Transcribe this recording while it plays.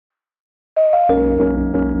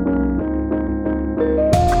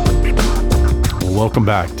Welcome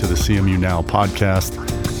back to the CMUnow podcast.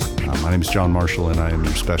 My name is John Marshall, and I am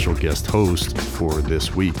your special guest host for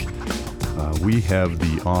this week. We have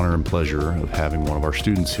the honor and pleasure of having one of our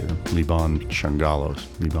students here, Liban Shongolo.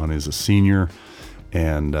 Liban is a senior,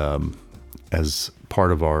 and as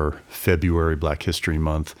part of our February Black History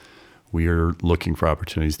Month, we are looking for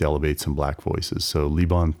opportunities to elevate some Black voices. So,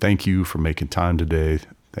 Liban, thank you for making time today.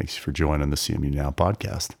 Thanks for joining the CMUnow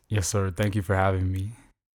podcast. Yes, sir. Thank you for having me.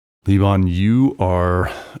 Liban, you are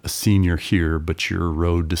a senior here, but your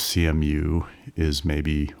road to CMU is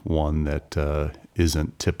maybe one that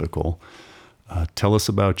isn't typical. Tell us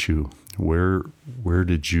about you. Where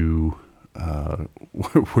did you,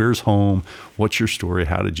 where's home? What's your story?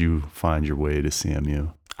 How did you find your way to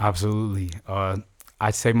CMU? Absolutely.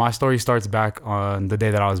 I'd say my story starts back on the day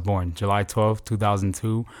that I was born, July 12th,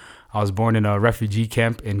 2002. I was born in a refugee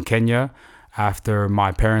camp in Kenya after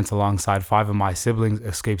my parents, alongside 5 of my siblings,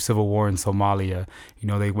 escaped civil war in Somalia. You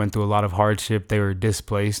know, they went through a lot of hardship. They were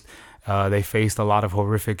displaced. They faced a lot of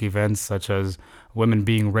horrific events, such as women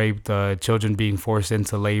being raped, children being forced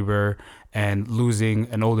into labor, and losing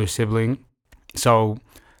an older sibling. So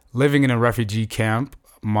living in a refugee camp,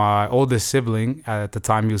 my oldest sibling, at the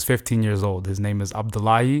time, he was 15 years old. His name is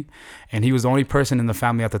Abdullahi, and he was the only person in the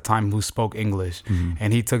family at the time who spoke English. Mm-hmm.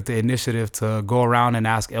 And he took the initiative to go around and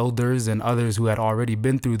ask elders and others who had already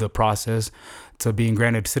been through the process to being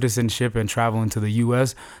granted citizenship and traveling to the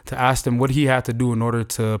U.S. to ask them what he had to do in order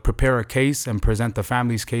to prepare a case and present the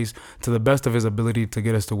family's case to the best of his ability to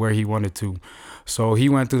get us to where he wanted to. So he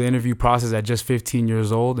went through the interview process at just 15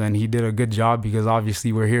 years old, and he did a good job because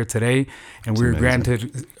obviously we're here today, and we were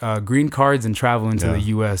granted green cards and travel into the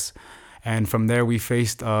U.S. And from there, we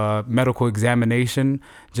faced a medical examination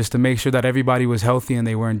just to make sure that everybody was healthy and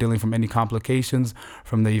they weren't dealing from any complications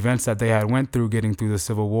from the events that they had went through, getting through the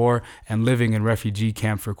Civil War and living in refugee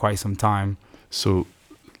camp for quite some time. So,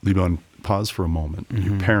 Liban, pause for a moment. Mm-hmm.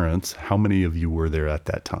 Your parents, how many of you were there at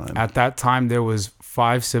that time? At that time, there was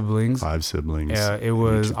 5 siblings. 5 siblings. It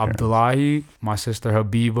was Abdullahi, my sister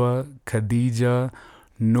Habiba, Khadija,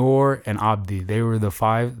 Noor, and Abdi. They were the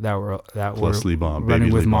 5 that were Liban,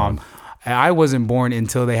 running with Liban. Mom. I wasn't born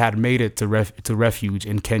until they had made it to refuge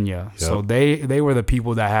in Kenya. Yep. So they were the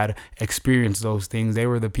people that had experienced those things. They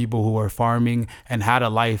were the people who were farming and had a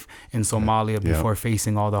life in Somalia before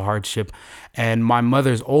facing all the hardship. And my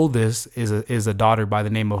mother's oldest is a daughter by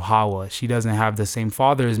the name of Hawa. She doesn't have the same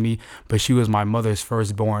father as me, but she was my mother's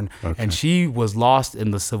firstborn. Okay. And she was lost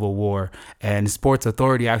in the Civil War. And Sports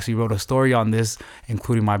Authority actually wrote a story on this,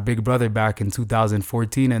 including my big brother back in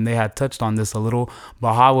 2014. And they had touched on this a little.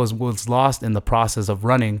 But Hawa was lost in the process of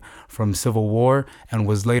running from Civil War and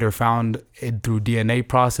was later found through DNA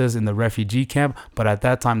process in the refugee camp. But at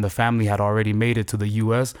that time, the family had already made it to the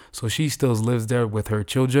U.S. So she still lives there with her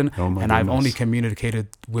children. And I've only communicated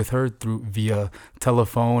with her via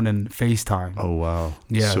telephone and FaceTime. Oh, wow.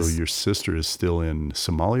 Yes. So your sister is still in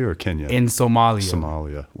Somalia or Kenya? In Somalia.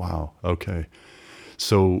 Somalia. Wow. Okay.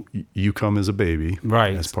 So you come as a baby,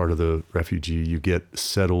 right? As part of the refugee, you get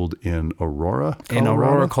settled in Aurora, Colorado? In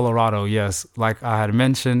Aurora, Colorado, yes. Like I had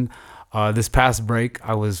mentioned, this past break,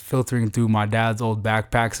 I was filtering through my dad's old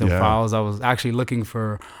backpacks and files. I was actually looking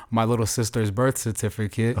for my little sister's birth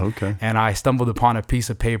certificate. Okay. And I stumbled upon a piece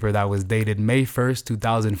of paper that was dated May 1st,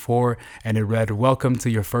 2004. And it read, "Welcome to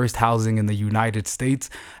your first housing in the United States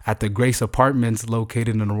at the Grace Apartments located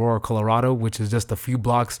in Aurora, Colorado," which is just a few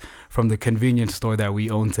blocks from the convenience store that we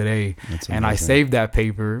own today. And I saved that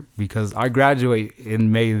paper because I graduate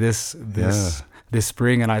in May this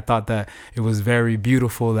spring, and I thought that it was very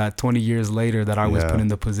beautiful that 20 years later that I was put in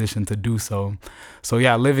the position to do so. So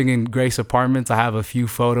living in Grace Apartments, I have a few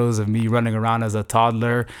photos of me running around as a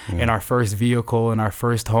toddler in our first vehicle in our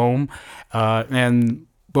first home.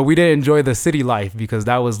 But we didn't enjoy the city life because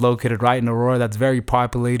that was located right in Aurora. That's very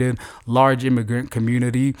populated, large immigrant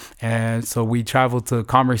community. And so we traveled to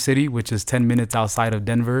Commerce City, which is 10 minutes outside of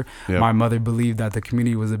Denver. Yep. My mother believed that the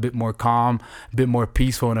community was a bit more calm, a bit more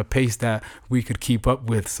peaceful, and a pace that we could keep up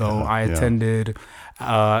with. So I attended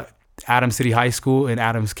Adams City High School in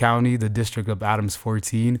Adams County, the district of Adams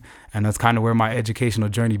 14. And that's kind of where my educational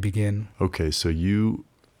journey began. Okay, so you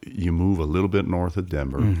move a little bit north of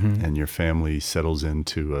Denver, and your family settles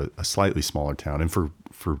into a slightly smaller town. And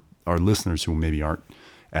for our listeners who maybe aren't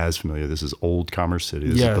as familiar, this is Old Commerce City.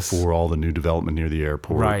 This is before all the new development near the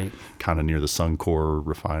airport, right? Kind of near the Suncor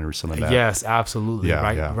refinery, some of that. Yes, absolutely.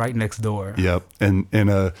 Right next door. Yep. And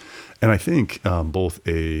I think both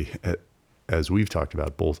as we've talked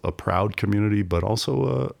about, both a proud community, but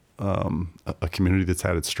also a community that's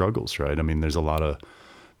had its struggles, right? I mean, there's a lot of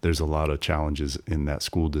there's a lot of challenges in that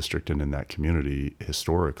school district and in that community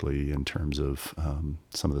historically in terms of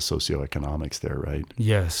some of the socioeconomics there, right?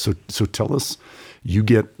 Yes. So tell us, you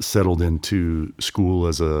get settled into school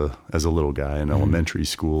as a little guy in elementary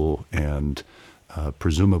school, and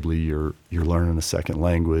presumably you're learning a second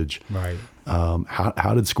language. Right.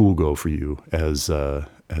 How did school go for you as a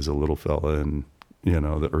little fella in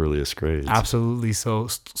the earliest grades? Absolutely. So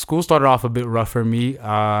school started off a bit rough for me.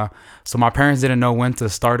 So my parents didn't know when to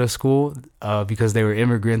start a school because they were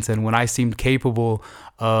immigrants, and when I seemed capable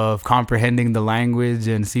of comprehending the language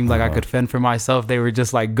and seemed like I could fend for myself, they were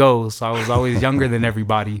just like, go. So I was always younger than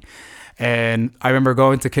everybody. And I remember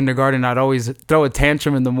going to kindergarten, I'd always throw a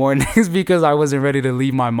tantrum in the mornings because I wasn't ready to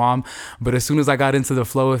leave my mom. But as soon as I got into the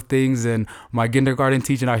flow of things, and my kindergarten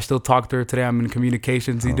teacher, and I still talk to her today, I'm in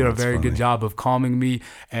communications. He did a very good job of calming me.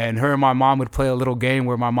 And her and my mom would play a little game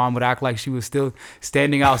where my mom would act like she was still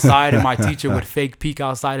standing outside, and my teacher would fake peek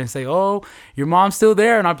outside and say, "Oh, your mom's still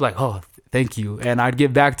there?" And I'd be like, "Oh, thank you." And I'd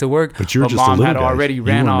get back to work. But you're just mom a little had guy. already You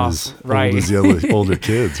ran weren't off. as Right. old as the older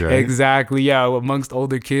kids, right? Exactly. Yeah. Amongst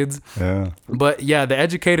older kids. Yeah. But yeah, the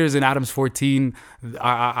educators in Adams 14,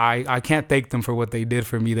 I can't thank them for what they did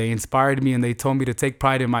for me. They inspired me, and they told me to take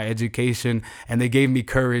pride in my education, and they gave me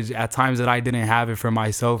courage at times that I didn't have it for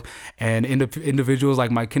myself. And individuals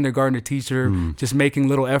like my kindergarten teacher, just making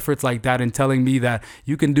little efforts like that and telling me that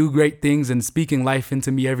you can do great things, and speaking life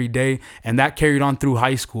into me every day. And that carried on through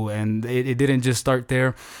high school, and it didn't just start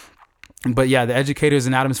there. But yeah, the educators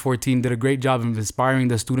in Adams 14 did a great job of inspiring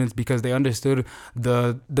the students because they understood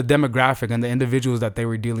the demographic and the individuals that they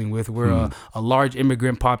were dealing with. We're a large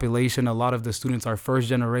immigrant population. A lot of the students are first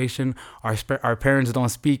generation. Our parents don't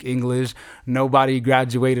speak English. Nobody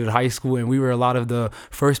graduated high school, and we were a lot of the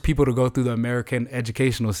first people to go through the American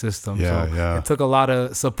educational system. It took a lot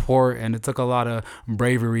of support, and it took a lot of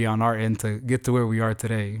bravery on our end to get to where we are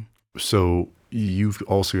today. So you've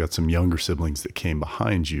also got some younger siblings that came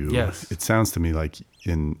behind you. Yes. It sounds to me like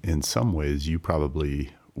in some ways you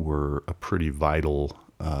probably were a pretty vital,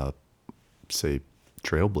 say,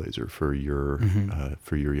 trailblazer for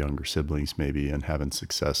your younger siblings maybe, and having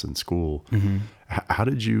success in school. How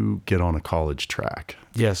did you get on a college track?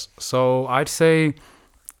 Yes. So I'd say,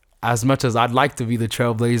 as much as I'd like to be the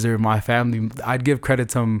trailblazer in my family, I'd give credit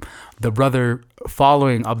to the brother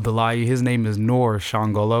following Abdullahi. His name is Liban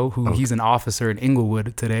Shongolo, he's an officer in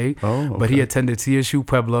Inglewood today. But he attended CSU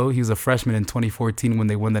Pueblo. He was a freshman in 2014 when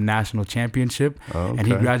they won the national championship. And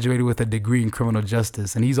he graduated with a degree in criminal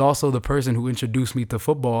justice. And he's also the person who introduced me to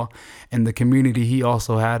football in the community. He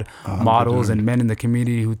also had models and men in the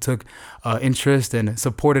community who took interest and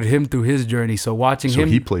supported him through his journey. So watching him...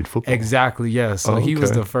 So he played football? Exactly, yes. So he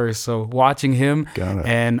was the first. So watching him,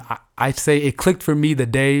 and I'd say it clicked for me the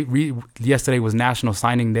day, yesterday was National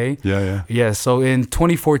Signing Day. Yeah. So in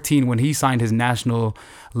 2014, when he signed his national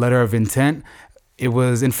letter of intent, it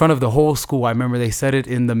was in front of the whole school. I remember they said it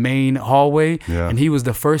in the main hallway, and he was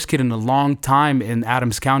the first kid in a long time in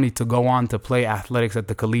Adams County to go on to play athletics at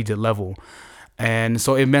the collegiate level. And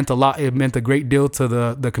so it meant a lot. It meant a great deal to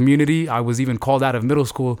the community. I was even called out of middle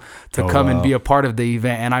school to come and be a part of the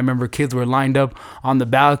event. And I remember kids were lined up on the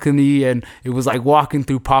balcony, and it was like walking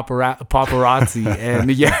through paparazzi. And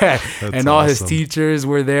and all his teachers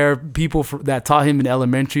were there, people that taught him in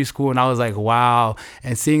elementary school. And I was like, wow.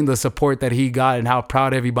 And seeing the support that he got and how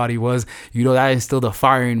proud everybody was, that instilled a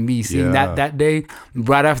fire in me. Seeing that day,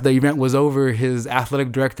 right after the event was over, his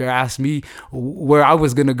athletic director asked me where I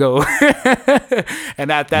was going to go.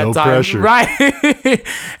 And at that time, pressure. Right.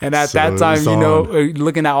 And at that time,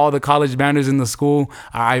 looking at all the college banners in the school,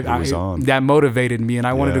 that motivated me, and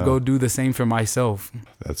I wanted to go do the same for myself.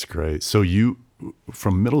 That's great. So you,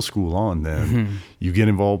 from middle school on, then you get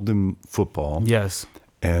involved in football. Yes.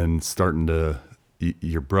 And starting to,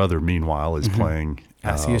 your brother, meanwhile, is playing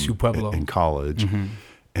at CSU Pueblo in college.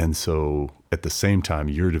 And so at the same time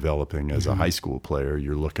you're developing as a high school player,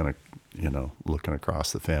 you're looking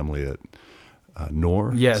across the family at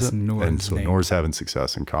Noor. Yes, Noor. And so Noor's having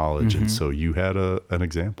success in college, and so you had an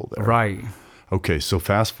example there. Right. Okay, so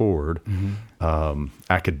fast forward,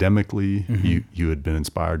 academically, you had been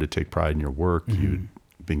inspired to take pride in your work. You'd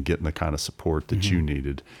been getting the kind of support that you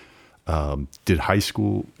needed. Did high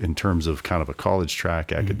school, in terms of kind of a college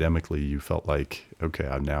track academically, you felt like, okay,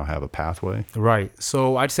 I now have a pathway? Right.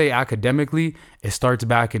 So I'd say academically, it starts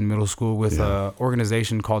back in middle school with an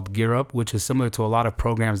organization called Gear Up, which is similar to a lot of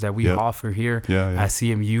programs that we offer here at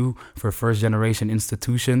CMU for first generation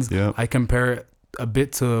institutions. I compare it a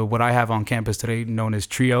bit to what I have on campus today, known as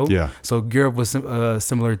TRIO. Yeah. So gear up was a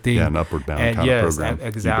similar thing. Yeah, an upward bound kind of program.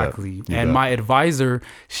 Exactly. You And bet. my advisor,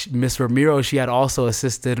 Miss Ramiro, she had also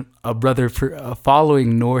assisted a brother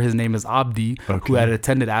following Noor. His name is Abdi, who had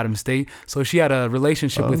attended Adams State. So she had a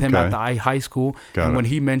relationship with him at the high school. When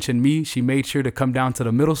he mentioned me, she made sure to come down to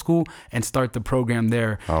the middle school and start the program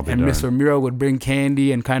there. And Miss Ramiro would bring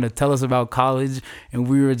candy and kind of tell us about college. And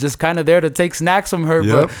we were just kind of there to take snacks from her.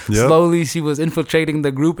 But slowly she was infiltrating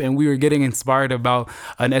the group, and we were getting inspired about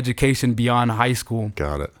an education beyond high school.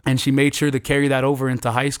 Got it. And she made sure to carry that over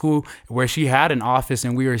into high school, where she had an office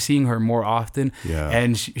and we were seeing her more often. Yeah.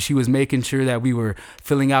 And she was making sure that we were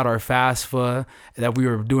filling out our FAFSA, that we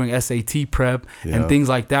were doing SAT prep and things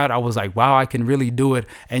like that. I was like, wow, I can really do it.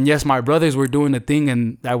 And yes, my brothers were doing the thing,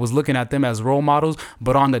 and I was looking at them as role models.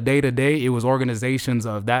 But on the day-to-day, it was organizations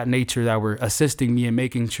of that nature that were assisting me and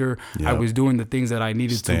making sure I was doing the things that I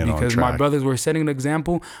needed to, because my brothers were setting an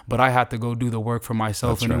example, but I had to go do the work for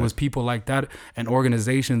myself. It was people like that and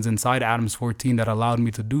organizations inside Adams 14 that allowed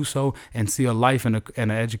me to do so and see a life and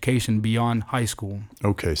an education beyond high school.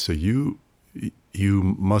 Okay, so you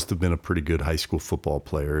must have been a pretty good high school football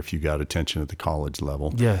player if you got attention at the college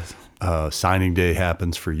level. Yes. Signing day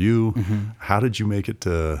happens for you. How'd you make it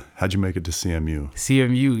to CMU?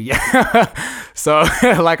 CMU, yeah. So,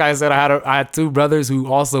 like I said, I had two brothers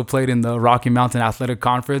who also played in the Rocky Mountain Athletic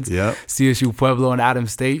Conference, CSU Pueblo and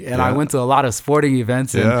Adams State, and I went to a lot of sporting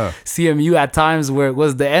events. And CMU at times where it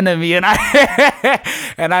was the enemy, and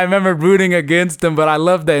I remember rooting against them. But I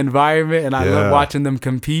loved the environment, and I loved watching them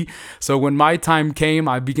compete. So when my time came,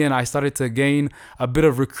 I started to gain a bit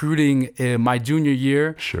of recruiting in my junior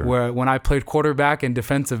year, when I played quarterback and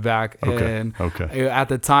defensive back. And at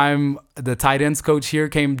the time, the tight ends coach here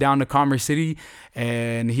came down to Commerce City,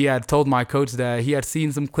 and he had told my coach that he had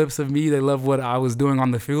seen some clips of me. They loved what I was doing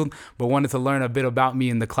on the field, but wanted to learn a bit about me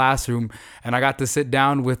in the classroom. And I got to sit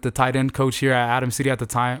down with the tight end coach here at Adams City at the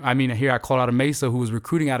time. Here at Colorado Mesa, who was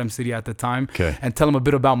recruiting Adams City at the time, and tell him a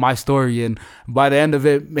bit about my story. And by the end of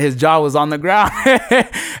it, his jaw was on the ground.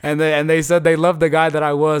 and they said they loved the guy that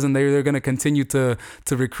I was, and they're going to continue to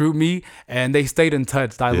recruit me. And they stayed in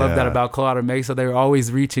touch. I love that about Colorado Mesa. They were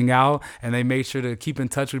always reaching out, and they made sure to keep in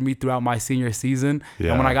touch with me throughout my senior season. And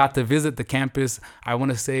when I got to visit the campus, I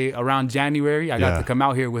want to say around January, I got to come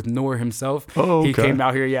out here with Noor himself. He came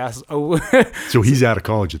out here, So he's out of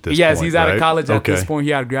college at this point, Yes, he's out of college at this point.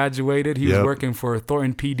 He had graduated. He was working for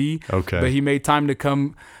Thornton PD. But he made time to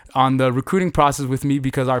come on the recruiting process with me,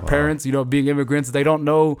 because our parents, being immigrants, they don't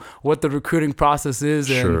know what the recruiting process is.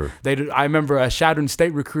 And I remember a Chadron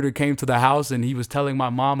State recruiter came to the house, and he was telling my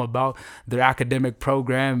mom about their academic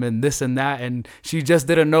program and this and that, and she just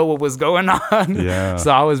didn't know what was going on.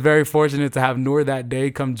 So I was very fortunate to have Noor that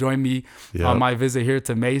day come join me on my visit here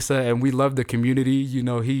to Mesa, and we loved the community.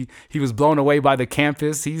 He was blown away by the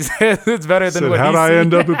campus. He said it's better than what he said. How'd I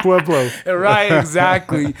end up in Pueblo? Right,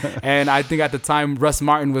 exactly. And I think at the time, Russ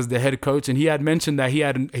Martin was the head coach, and he had mentioned that he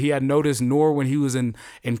had noticed Noor when he was in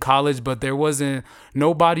college, but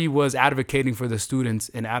nobody was advocating for the students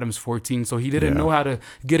in Adams 14, so he didn't know how to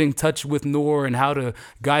get in touch with Noor and how to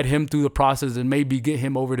guide him through the process and maybe get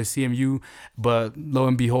him over to CMU. But lo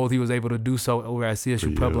and behold, he was able to do so over at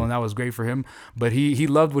CSU Pueblo, and that was great for him. But he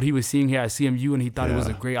loved what he was seeing here at CMU, and he thought it was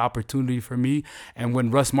a great opportunity for me. And when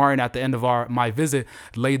Russ Martin at the end of my visit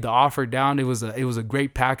laid the offer down, it was a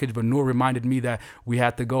great package. But Noor reminded me that we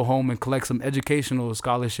had to go home and collect some educational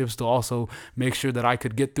scholarships to also make sure that I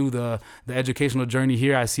could get through the educational journey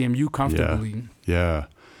here at CMU comfortably. Yeah.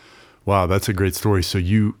 Wow, that's a great story. So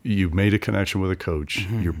you made a connection with a coach.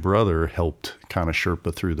 Your brother helped kind of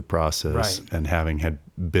Sherpa through the process, and had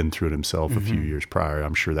been through it himself a few years prior,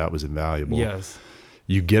 I'm sure that was invaluable. Yes.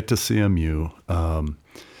 You get to CMU.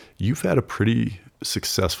 You've had a pretty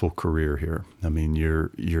successful career here. I mean,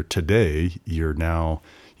 you've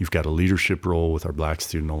got a leadership role with our Black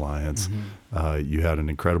Student Alliance. You had an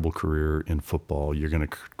incredible career in football. You're going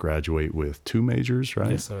to graduate with 2 majors,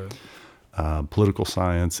 right? Yes, sir. Political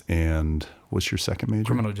science, and what's your second major?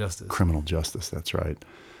 Criminal justice. Criminal justice, that's right.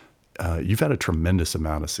 You've had a tremendous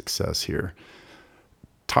amount of success here.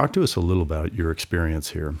 Talk to us a little about your experience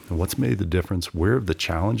here. What's made the difference? Where have the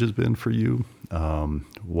challenges been for you?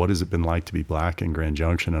 What has it been like to be Black in Grand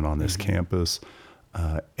Junction and on this campus?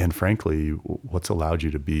 And frankly, what's allowed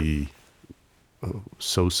you to be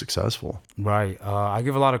so successful? Right. I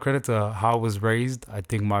give a lot of credit to how I was raised. I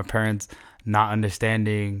think my parents not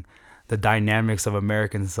understanding the dynamics of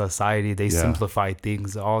American society. They simplified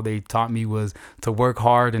things. All they taught me was to work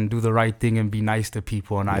hard and do the right thing and be nice to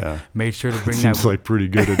people. And I made sure to bring that. Seems like pretty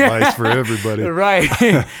good advice for everybody. Right.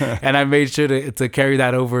 And I made sure to carry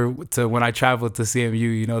that over to when I traveled to CMU.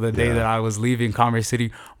 You know, the day that I was leaving Commerce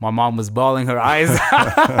City, my mom was bawling her eyes.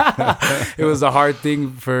 It was a hard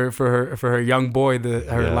thing for her young boy,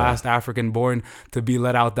 her last African born, to be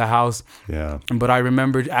let out the house. Yeah. But I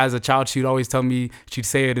remember as a child, she'd always tell me, she'd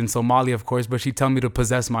say it in Somalia, of course, but she'd tell me to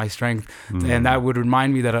possess my strength. And that would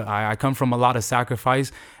remind me that I come from a lot of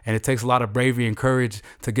sacrifice, and it takes a lot of bravery and courage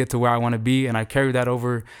to get to where I want to be. And I carry that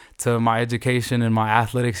over to my education and my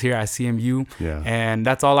athletics here at CMU. Yeah. And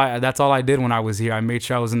that's all I did when I was here. I made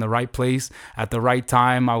sure I was in the right place at the right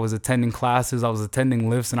time. I was attending classes, I was attending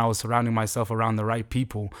lifts, and I was surrounding myself around the right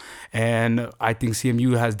people. And I think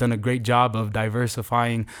CMU has done a great job of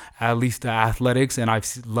diversifying at least the athletics. And I've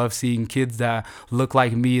loved seeing kids that look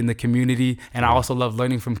like me in the community. And I also love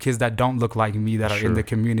learning from kids that don't look like me that are in the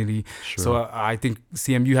community. So I think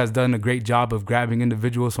CMU has done a great job of grabbing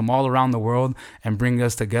individuals from all around the world and bringing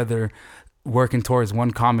us together, working towards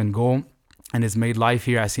one common goal. And it's made life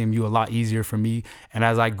here at CMU a lot easier for me. And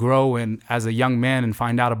as I grow and as a young man and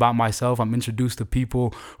find out about myself, I'm introduced to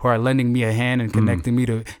people who are lending me a hand and connecting me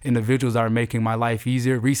to individuals that are making my life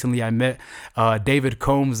easier. Recently, I met David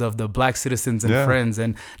Combs of the Black Citizens and Friends,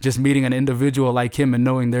 and just meeting an individual like him and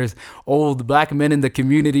knowing there's old Black men in the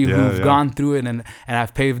community who've gone through it and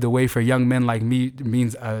have paved the way for young men like me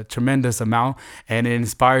means a tremendous amount. And it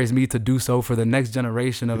inspires me to do so for the next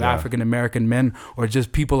generation of African-American men or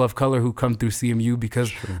just people of color who come through CMU,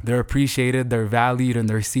 because they're appreciated, they're valued, and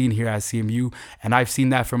they're seen here at CMU. And I've seen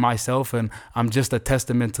that for myself, and I'm just a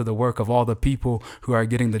testament to the work of all the people who are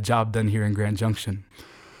getting the job done here in Grand Junction.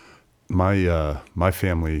 My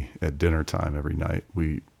family at dinner time every night,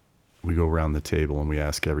 we go around the table and we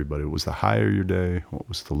ask everybody, what was the high of your day? What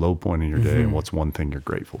was the low point in your day? And what's one thing you're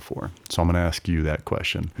grateful for? So I'm going to ask you that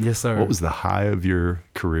question. Yes, sir. What was the high of your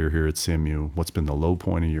career here at CMU? What's been the low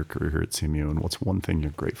point of your career here at CMU? And what's one thing you're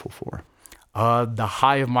grateful for? The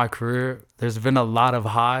high of my career, there's been a lot of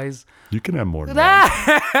highs. You can have more than one.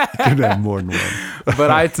 You can have more than one.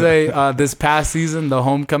 But I'd say this past season, the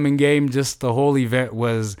homecoming game, just the whole event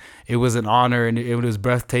was an honor, and it was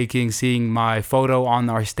breathtaking seeing my photo on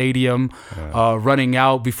our stadium, running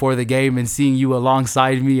out before the game and seeing you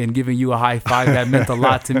alongside me and giving you a high five. That meant a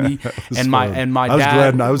lot to me. And my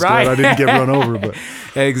dad. I was glad I didn't get run over, but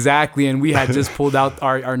exactly. And we had just pulled out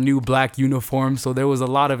our new black uniform, so there was a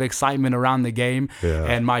lot of excitement around the game. Yeah.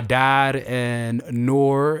 And my dad and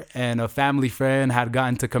Noor and a family friend had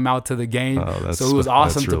gotten to come out to the game, so it was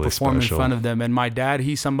awesome to perform in front of them. And my dad,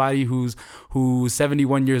 he's somebody who's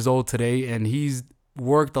 71 years old today, and he's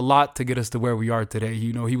worked a lot to get us to where we are today.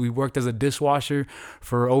 You know, we worked as a dishwasher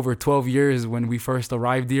for over 12 years when we first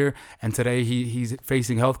arrived here, and today he's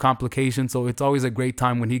facing health complications. So it's always a great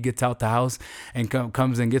time when he gets out the house and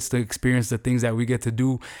comes and gets to experience the things that we get to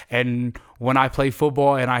do. And when I play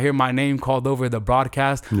football and I hear my name called over the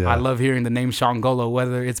broadcast, I love hearing the name Shongolo,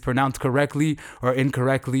 whether it's pronounced correctly or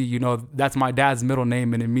incorrectly. You know, that's my dad's middle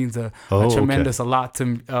name, and it means a tremendous a lot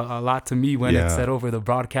to me when it's said over the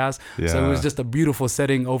broadcast. So it was just a beautiful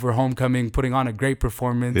setting over homecoming, putting on a great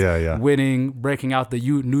performance, winning, breaking out the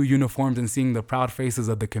new uniforms, and seeing the proud faces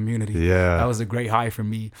of the community. That was a great high for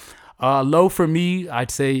me. Low for me, I'd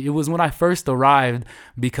say it was when I first arrived,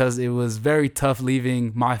 because it was very tough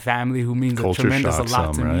leaving my family, who means a tremendous a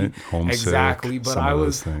lot to me. Homesick, exactly. But I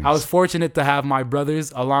was fortunate to have my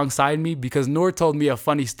brothers alongside me, because Noor told me a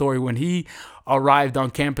funny story when he arrived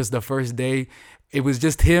on campus the first day. It was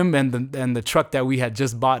just him and the truck that we had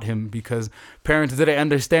just bought him, because parents didn't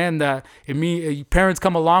understand that parents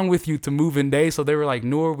come along with you to move in day. So they were like,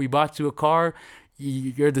 Noor, we bought you a car.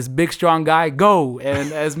 You're this big, strong guy. Go.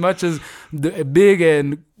 And as much as the big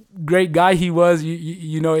and great guy he was,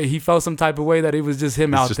 you know, he felt some type of way that it was just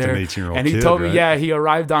him out there. And he told me, he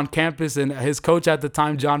arrived on campus, and his coach at the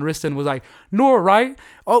time, John Riston, was like, Noor, right?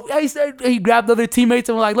 Oh, he grabbed other teammates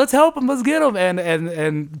and was like, let's help him, let's get him.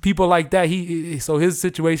 And people like that. So his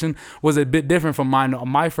situation was a bit different from mine. On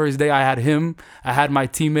my first day, I had him, I had my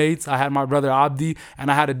teammates, I had my brother Abdi,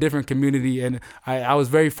 and I had a different community. And I was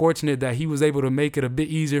very fortunate that he was able to make it a bit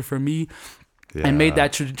easier for me and made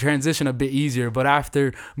that transition a bit easier. But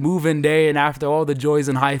after moving day and after all the joys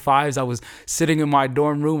and high fives, I was sitting in my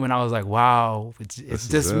dorm room and I was like, wow, it's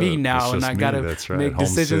just me now. And I got to make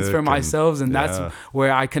decisions for myself. And that's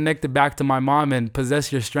where I connected back to my mom and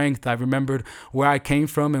possess your strength. I remembered where I came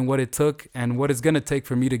from and what it took and what it's going to take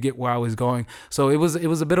for me to get where I was going. So it was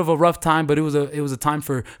a bit of a rough time, but it was a time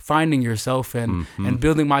for finding yourself and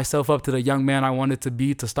building myself up to the young man I wanted to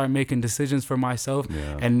be, to start making decisions for myself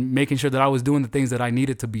and making sure that I was doing the things that I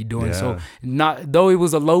needed to be doing. So though it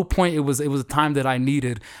was a low point, it was a time that I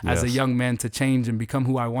needed as a young man to change and become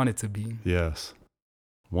who I wanted to be. Yes.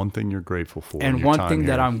 One thing you're grateful for. And one thing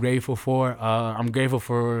that I'm grateful for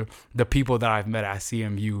the people that I've met at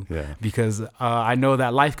CMU. Because I know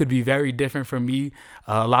that life could be very different from me.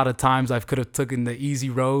 A lot of times I could have taken the easy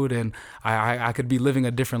road and I could be living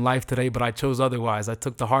a different life today, but I chose otherwise. I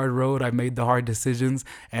took the hard road. I made the hard decisions,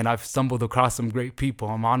 and I've stumbled across some great people.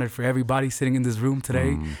 I'm honored for everybody sitting in this room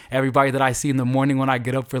today, everybody that I see in the morning when I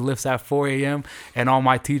get up for lifts at 4 a.m., and all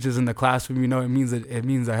my teachers in the classroom. It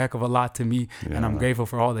means a heck of a lot to me, and I'm grateful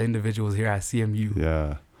for all the individuals here at CMU.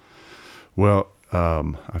 Yeah. Well,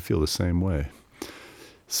 I feel the same way.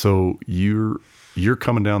 So you're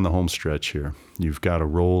coming down the home stretch here. You've got a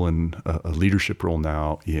role in a leadership role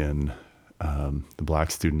now in the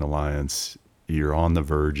Black Student Alliance. You're on the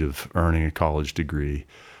verge of earning a college degree.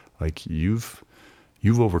 Like you've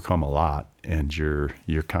overcome a lot, and you're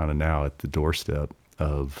kind of now at the doorstep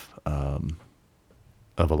of a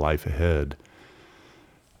life ahead.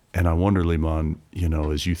 And I wonder, Liban,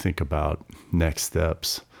 as you think about next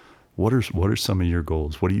steps, what are some of your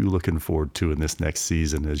goals? What are you looking forward to in this next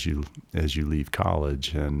season as you leave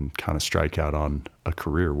college and kind of strike out on a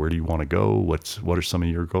career? Where do you want to go? What are some of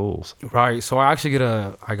your goals? Right. So I actually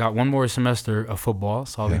I got one more semester of football,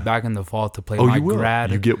 so I'll be back in the fall to play my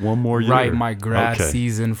grad. You get one more year. Right, my grad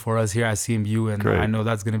season for us here at CMU, and I know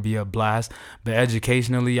that's going to be a blast. But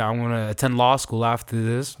educationally, I want to attend law school after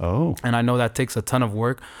this. Oh. And I know that takes a ton of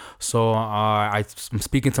work. So I'm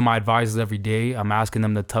speaking to my advisors every day. I'm asking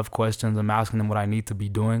them the tough questions. I'm asking them what I need to be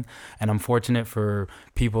doing. And I'm fortunate for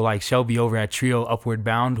people like Shelby over at Trio Upward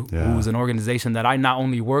Bound, who's an organization that I not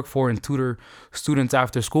only work for and tutor students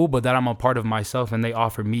after school, but that I'm a part of myself, and they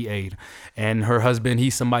offer me aid. And her husband,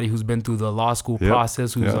 he's somebody who's been through the law school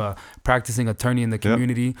process, who's a practicing attorney in the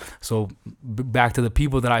community. So back to the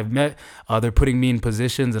people that I've met, they're putting me in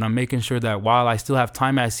positions, and I'm making sure that while I still have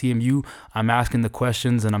time at CMU, I'm asking the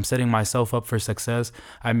questions and I'm setting myself up for success.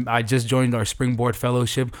 I just joined our Springboard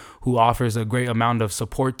Fellowship, who offers a great amount of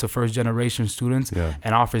support to first generation students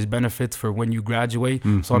and offers benefits for when you graduate.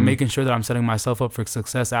 So I'm making sure that I'm setting myself up for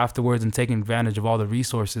success afterwards and taking advantage of all the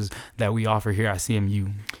resources that we offer here at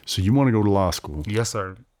CMU. So you want to go to law school? Yes,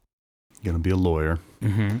 sir. You're going to be a lawyer.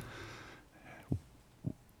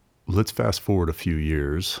 Let's fast forward a few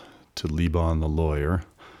years to Liban the lawyer.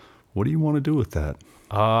 What do you want to do with that?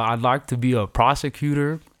 I'd like to be a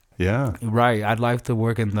prosecutor. Yeah. Right. I'd like to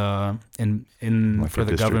work in the like for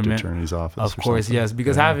the government attorney's office. Of course, yes,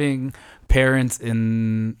 because having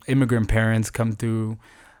immigrant parents come through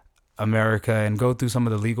America and go through some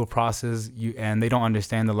of the legal process, and they don't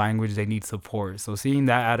understand the language, they need support. So seeing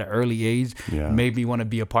that at an early age made me want to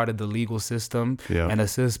be a part of the legal system and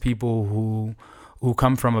assist people who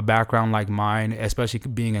come from a background like mine, especially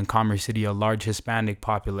being in Commerce City, a large Hispanic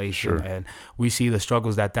population. And we see the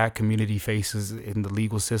struggles that community faces in the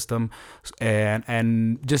legal system.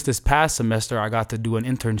 And just this past semester, I got to do an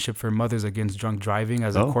internship for Mothers Against Drunk Driving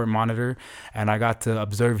as a court monitor. And I got to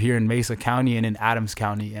observe here in Mesa County and in Adams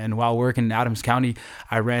County. And while working in Adams County,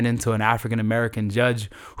 I ran into an African-American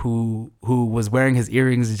judge who was wearing his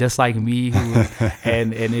earrings just like me.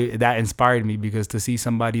 That inspired me, because to see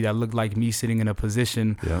somebody that looked like me sitting in a position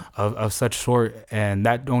of such sort, and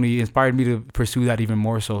that only inspired me to pursue that even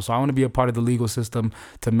more so. So I want to be a part of the legal system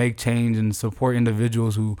to make change and support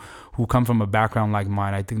individuals who come from a background like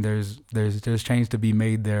mine. I think there's change to be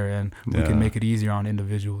made there, and we can make it easier on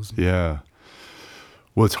individuals. Yeah.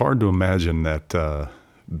 Well, it's hard to imagine that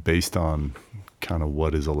based on kind of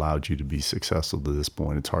what has allowed you to be successful to this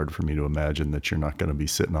point, it's hard for me to imagine that you're not going to be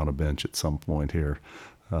sitting on a bench at some point here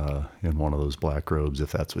in one of those black robes,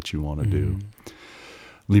 if that's what you want to do.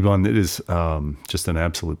 Liban, it is just an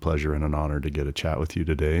absolute pleasure and an honor to get a chat with you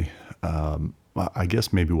today. I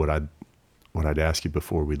guess maybe what I'd ask you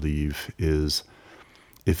before we leave is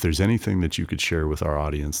if there's anything that you could share with our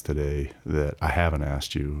audience today that I haven't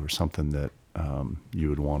asked you, or something that you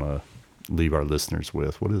would want to leave our listeners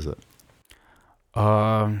with, what is it?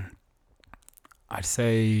 I'd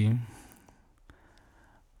say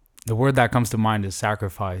the word that comes to mind is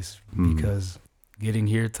sacrifice, because Getting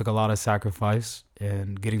here took a lot of sacrifice,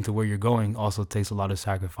 and getting to where you're going also takes a lot of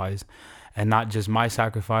sacrifice. And not just my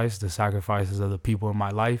sacrifice, the sacrifices of the people in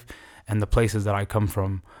my life and the places that I come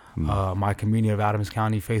from. My community of Adams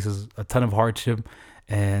County faces a ton of hardship,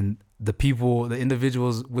 and the people, the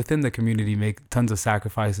individuals within the community make tons of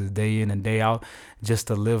sacrifices day in and day out just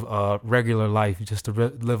to live a regular life, just to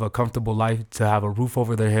live a comfortable life, to have a roof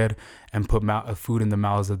over their head and put food in the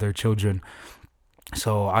mouths of their children.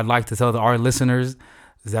 So I'd like to tell our listeners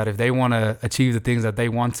that if they want to achieve the things that they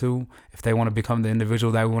want to, if they want to become the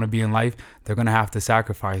individual that they want to be in life, they're going to have to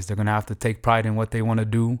sacrifice. They're going to have to take pride in what they want to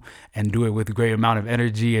do and do it with a great amount of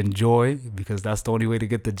energy and joy, because that's the only way to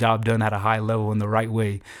get the job done at a high level in the right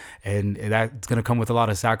way. And that's going to come with a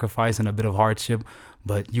lot of sacrifice and a bit of hardship,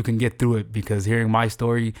 but you can get through it, because hearing my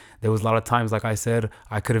story, there was a lot of times, like I said,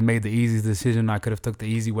 I could have made the easy decision. I could have took the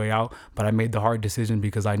easy way out, but I made the hard decision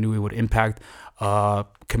because I knew it would impact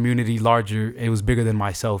community larger. It was bigger than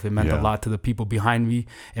myself. It meant a lot to the people behind me.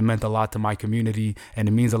 It meant a lot to my community, and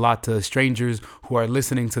it means a lot to strangers who are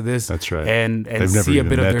listening to this. That's right. And see a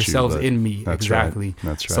bit of themselves in me. That's exactly. Right.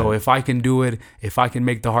 That's right. So if I can do it, if I can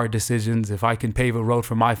make the hard decisions, if I can pave a road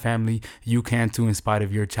for my family, you can too, in spite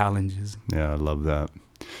of your challenges. Yeah, I love that.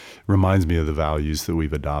 Reminds me of the values that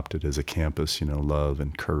we've adopted as a campus, love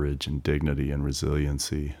and courage and dignity and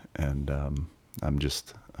resiliency. And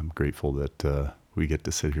I'm grateful that we get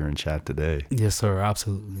to sit here and chat today. Yes, sir.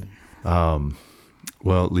 Absolutely.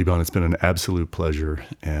 Well, Liban, it's been an absolute pleasure,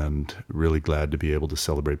 and really glad to be able to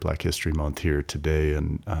celebrate Black History Month here today.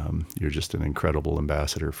 And you're just an incredible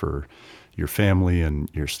ambassador for your family, and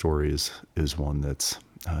your story is one that's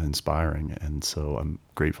inspiring. And so I'm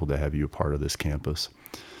grateful to have you a part of this campus.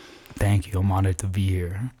 Thank you. I'm honored to be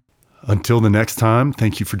here. Until the next time,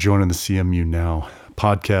 thank you for joining the CMU Now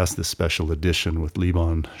podcast, this special edition with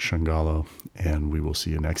Liban Shongolo, and we will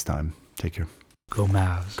see you next time. Take care. Go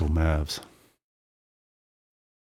Mavs. Go Mavs.